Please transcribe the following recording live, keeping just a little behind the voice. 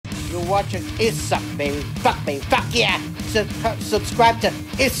You're watching It Suck, baby. Fuck me, fuck yeah. Subscribe to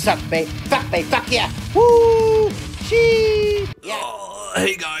It Suck, baby. Fuck me, fuck yeah. Woo! Shee! Yeah. Oh,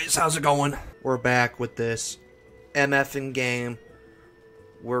 hey guys, how's it going? We're back with this MFing game.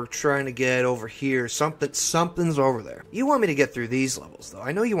 We're trying to get over here. Something's over there. You want me to get through these levels, though.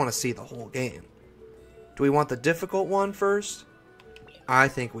 I know you want to see the whole game. Do we want the difficult one first? I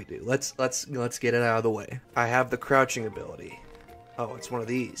think we do. Let's get it out of the way. I have the crouching ability. Oh, it's one of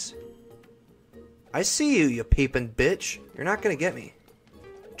these. I see you, you peeping bitch. You're not gonna get me.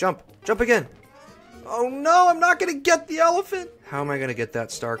 Jump. Jump again. Oh no, I'm not gonna get the elephant. How am I gonna get that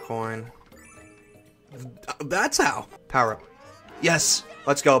star coin? That's how. Power up. Yes.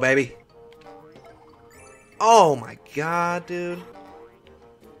 Let's go, baby. Oh my god, dude.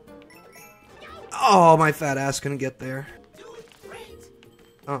 Oh, my fat ass couldn't get there.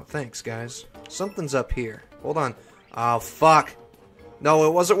 Oh, thanks, guys. Something's up here. Hold on. Oh, fuck. No,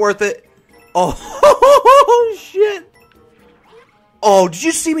 it wasn't worth it. Oh, shit. Oh, did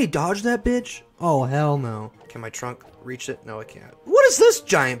you see me dodge that bitch? Oh, hell no. Can my trunk reach it? No, it can't. What is this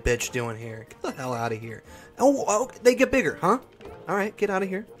giant bitch doing here? Get the hell out of here. Oh, they get bigger, huh? Alright, get out of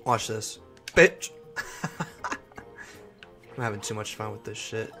here. Watch this. Bitch. I'm having too much fun with this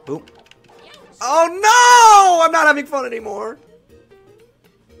shit. Oop. Oh no! I'm not having fun anymore.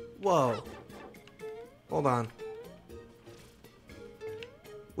 Whoa. Hold on.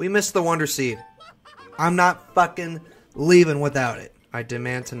 We missed the Wonder Seed. I'm not fucking leaving without it. I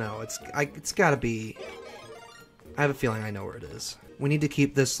demand to know. It's gotta be... I have a feeling I know where it is. We need to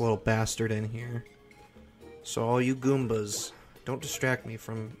keep this little bastard in here. So all you Goombas, don't distract me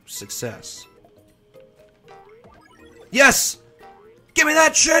from success. Yes! Give me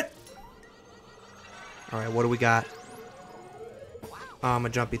that shit! Alright, what do we got? I'm a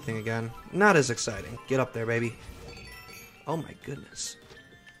jumpy thing again. Not as exciting. Get up there, baby. Oh my goodness.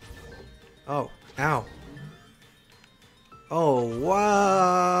 Oh, ow. Oh,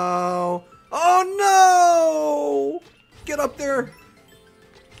 wow. Oh no! Get up there.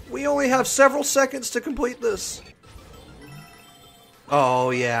 We only have several seconds to complete this.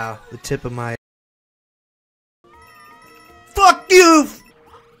 Oh yeah, the tip of my... Fuck you!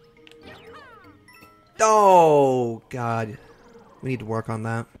 Oh, God. We need to work on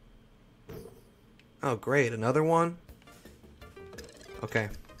that. Oh, great. Another one? Okay.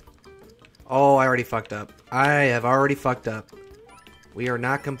 Oh, I already fucked up. I have already fucked up. We are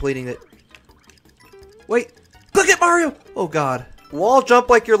not completing it. Wait! Look at Mario! Oh, God. Wall jump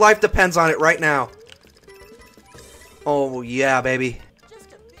like your life depends on it right now. Oh, yeah, baby.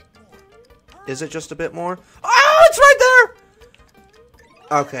 Is it just a bit more? Oh, it's right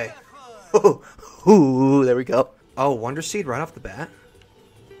there! Okay. Ooh, there we go. Oh, Wonder Seed right off the bat?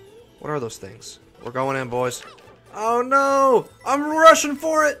 What are those things? We're going in, boys. Oh no! I'm rushing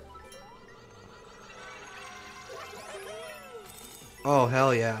for it! Oh,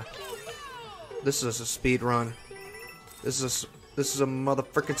 hell yeah. This is a speed run. This is a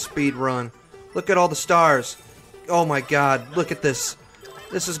motherfucking speed run. Look at all the stars. Oh my god, look at this.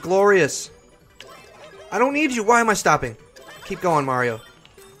 This is glorious. I don't need you. Why am I stopping? Keep going, Mario.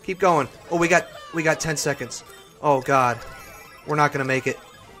 Keep going. Oh, we got 10 seconds. Oh god. We're not gonna make it.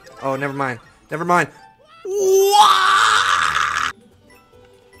 Oh, never mind. Never mind.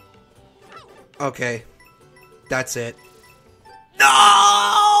 Okay. That's it.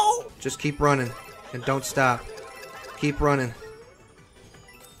 No! Just keep running. And don't stop. Keep running.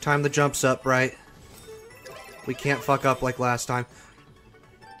 Time the jumps up, right? We can't fuck up like last time.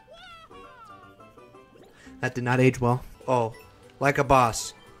 That did not age well. Oh. Like a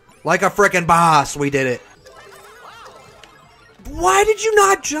boss. Like a frickin' boss, we did it. Why did you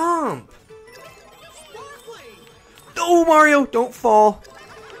not jump? Oh, Mario, don't fall.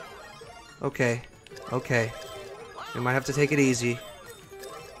 Okay. Okay. We might have to take it easy.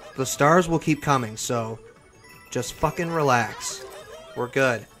 The stars will keep coming, so just fucking relax. We're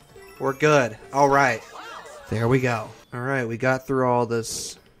good. We're good. Alright. There we go. Alright, we got through all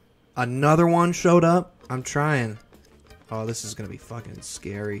this. Another one showed up. I'm trying. Oh, this is gonna be fucking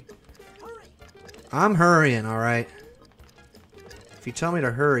scary. I'm hurrying, alright? If you tell me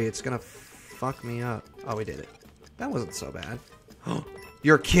to hurry, it's gonna fuck me up. Oh, we did it. That wasn't so bad.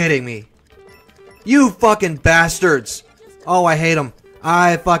 You're kidding me. You fucking bastards! Oh, I hate them.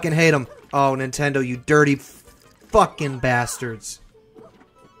 I fucking hate them. Oh, Nintendo, you dirty fucking bastards.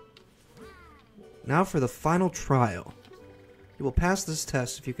 Now for the final trial. You will pass this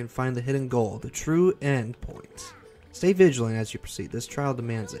test if you can find the hidden goal, the true end point. Stay vigilant as you proceed. This trial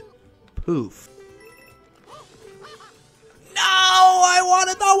demands it. Poof. No! I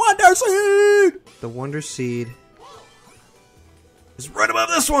wanted the Wonder Seed! The Wonder Seed is right above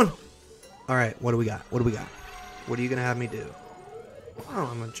this one. All right, what do we got? What do we got? What are you gonna have me do? Oh,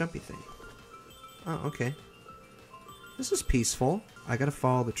 I'm a jumpy thing. Oh, okay. This is peaceful. I gotta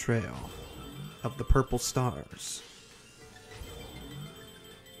follow the trail of the purple stars.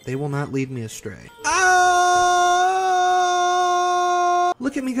 They will not lead me astray. Ah!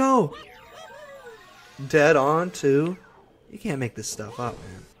 Look at me go! Dead on, too. You can't make this stuff up,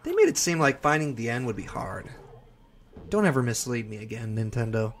 man. They made it seem like finding the end would be hard. Don't ever mislead me again,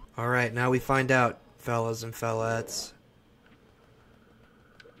 Nintendo. Alright, now we find out, fellas and fellettes.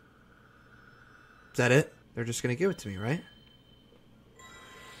 Is that it? They're just gonna give it to me, right?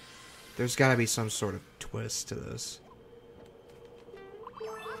 There's gotta be some sort of twist to this.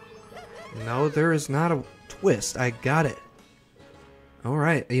 No, there is not a twist. I got it.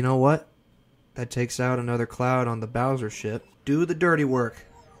 Alright, you know what? That takes out another cloud on the Bowser ship. Do the dirty work.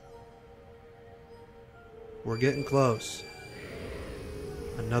 We're getting close.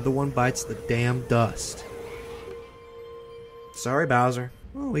 Another one bites the damn dust. Sorry, Bowser.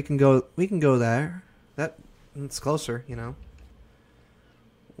 Well, we can go there. It's closer, you know.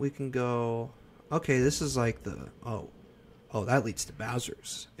 We can go... Okay, this is like the... Oh, that leads to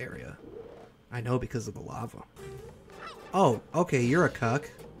Bowser's area. I know because of the lava. Oh, okay, you're a cuck.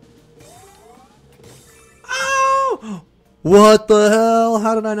 Oh! What the hell?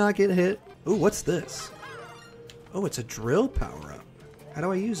 How did I not get hit? Ooh, what's this? Oh, it's a drill power-up. How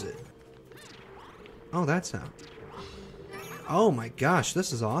do I use it? Oh, that's how. Oh my gosh,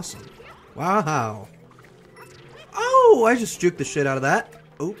 this is awesome. Wow. Oh, I just juked the shit out of that.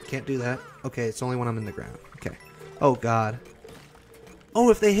 Oh, can't do that. Okay, it's only when I'm in the ground. Okay. Oh, God. Oh,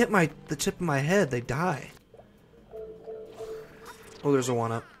 if they hit the tip of my head, they die. Oh, there's a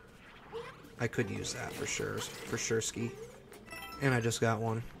one-up. I could use that for sure. For sure, ski. And I just got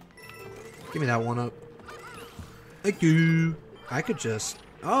one. Give me that one-up. Thank you. I could just...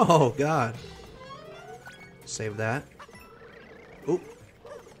 Oh, God. Save that. Oh.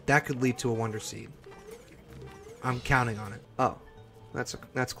 That could lead to a Wonder Seed. I'm counting on it. Oh. That's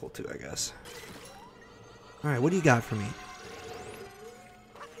cool too, I guess. Alright, what do you got for me?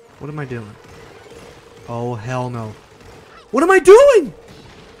 What am I doing? Oh, hell no. What am I doing?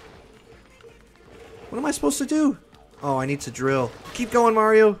 What am I supposed to do? Oh, I need to drill. Keep going,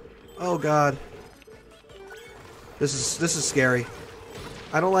 Mario. Oh, God. This is scary.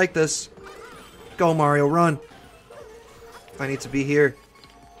 I don't like this. Go, Mario, run. I need to be here.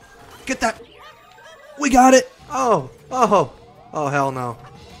 Get that. We got it. Oh, hell no.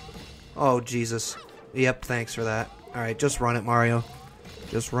 Oh, Jesus. Yep, thanks for that. Alright, just run it, Mario.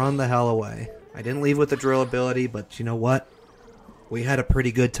 Just run the hell away. I didn't leave with the drill ability, but you know what? We had a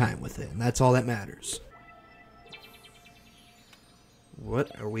pretty good time with it, and that's all that matters.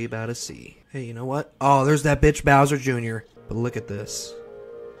 What are we about to see? Hey, you know what? Oh, there's that bitch Bowser Jr. But look at this.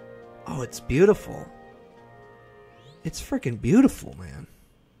 Oh, it's beautiful. It's freaking beautiful, man.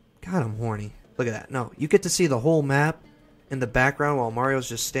 God, I'm horny. Look at that. No, you get to see the whole map in the background while Mario's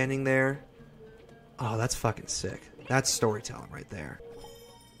just standing there. Oh, that's fucking sick. That's storytelling right there.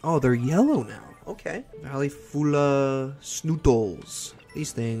 Oh, they're yellow now. Okay. Valley Fula Snootles.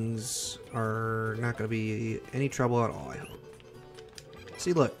 These things are not going to be any trouble at all, I hope.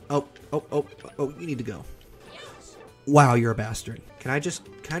 See, look. Oh, you need to go. Wow, you're a bastard. Can I just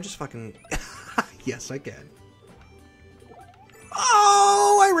fucking... Yes, I can.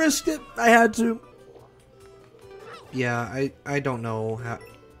 Oh, I risked it. I had to. Yeah, I don't know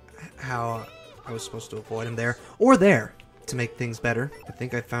how I was supposed to avoid him there. Or there, to make things better. I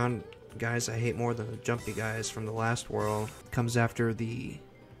think I found guys I hate more than the jumpy guys from the last world. Comes after the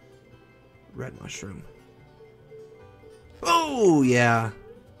red mushroom. Oh, yeah.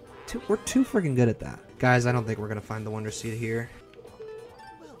 We're too freaking good at that. Guys, I don't think we're going to find the Wonder Seed here.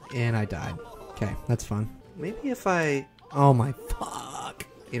 And I died. Okay, that's fun. Maybe if I... Oh my fuck.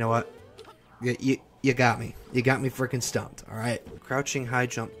 You know what? You got me. You got me freaking stumped, alright? Crouching high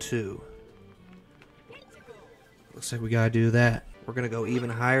jump 2. Looks like we gotta do that. We're gonna go even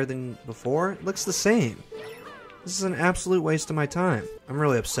higher than before? It looks the same. This is an absolute waste of my time. I'm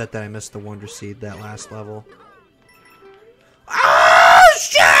really upset that I missed the Wonder Seed that last level. Oh,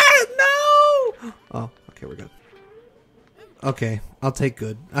 shit! No! Oh, okay, we're good. Okay, I'll take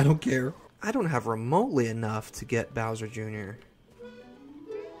good. I don't care. I don't have remotely enough to get Bowser Jr.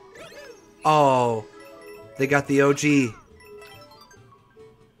 Oh, they got the OG.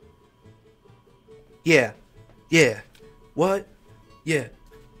 Yeah. What? Yeah.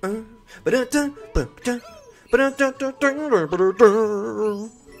 Oh.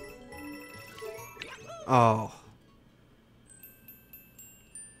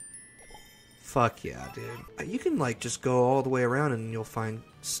 Fuck yeah, dude. You can, like, just go all the way around and you'll find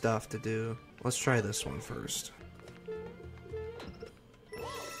stuff to do. Let's try this one first.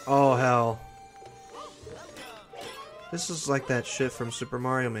 Oh, hell. This is like that shit from Super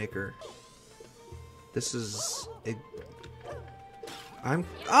Mario Maker. This is...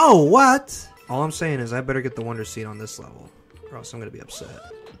 Oh, what? All I'm saying is I better get the Wonder Seed on this level, or else I'm gonna be upset.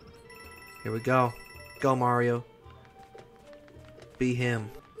 Here we go. Go, Mario. Be him.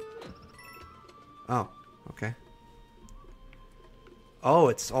 Oh, okay. Oh,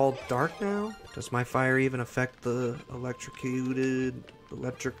 it's all dark now? Does my fire even affect the the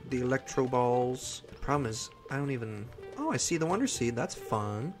electro balls? The problem is, I don't even... Oh, I see the Wonder Seed. That's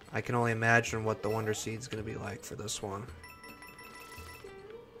fun. I can only imagine what the Wonder Seed's gonna be like for this one.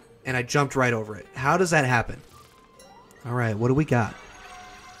 And I jumped right over it. How does that happen? Alright, what do we got?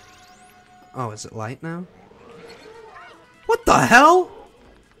 Oh, is it light now? What the hell?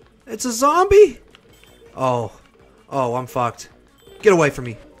 It's a zombie? Oh. Oh, I'm fucked. Get away from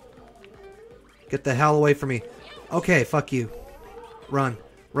me. Get the hell away from me. Okay, fuck you. Run.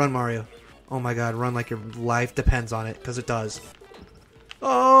 Run, Mario. Oh my god, run like your life depends on it, because it does.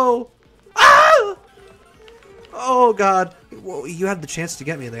 Oh! Ah! Oh god. Well, you had the chance to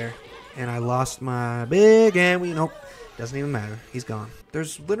get me there. And I lost my big and we... Nope. Doesn't even matter. He's gone.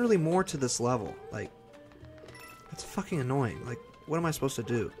 There's literally more to this level. Like, that's fucking annoying. Like, what am I supposed to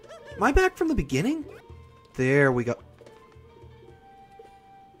do? Am I back from the beginning? There we go.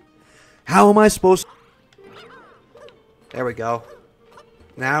 How am I supposed to... There we go.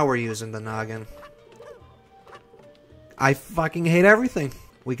 Now we're using the noggin. I fucking hate everything.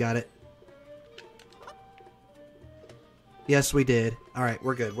 We got it. Yes, we did. Alright,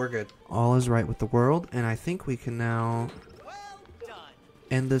 we're good, we're good. All is right with the world, and I think we can now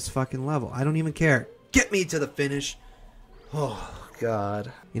end this fucking level. I don't even care. Get me to the finish. Oh,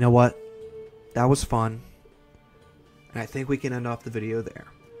 God. You know what? That was fun. And I think we can end off the video there.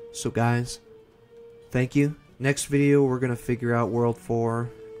 So, guys, thank you. Next video, we're going to figure out World 4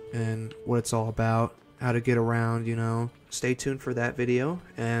 and what it's all about. How to get around, you know. Stay tuned for that video,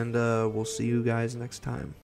 and we'll see you guys next time.